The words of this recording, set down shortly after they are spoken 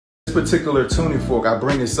This particular tuning fork, I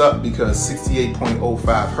bring this up because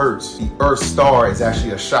 68.05 Hertz, the Earth star, is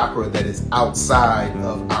actually a chakra that is outside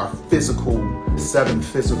of our physical, 7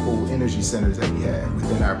 physical energy centers that we have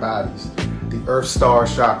within our bodies. The Earth star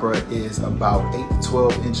chakra is about 8 to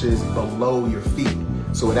 12 inches below your feet.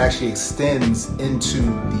 So it actually extends into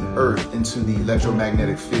the Earth, into the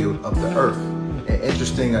electromagnetic field of the Earth. And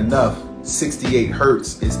interesting enough, 68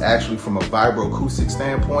 Hertz is actually, from a vibroacoustic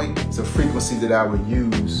standpoint, it's a frequency that I would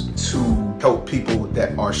use to help people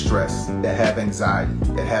that are stressed, that have anxiety,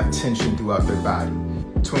 that have tension throughout their body.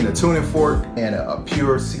 Between a tuning fork and a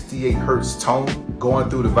pure 68 Hertz tone going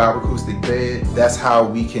through the vibroacoustic bed, that's how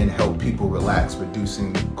we can help people relax,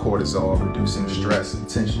 reducing cortisol, reducing stress and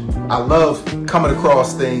tension. I love coming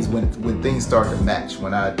across things when things start to match,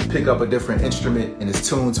 when I pick up a different instrument and it's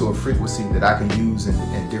tuned to a frequency that I can use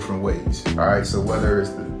in different ways. All right, so whether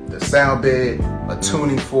it's the sound bed, a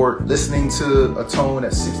tuning fork, listening to a tone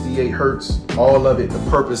at 68 Hertz, all of it,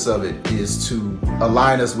 the purpose of it is to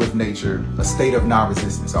align us with nature, a state of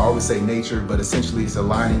non-resistance. I always say nature, but essentially it's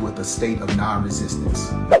aligning with a state of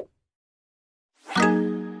non-resistance.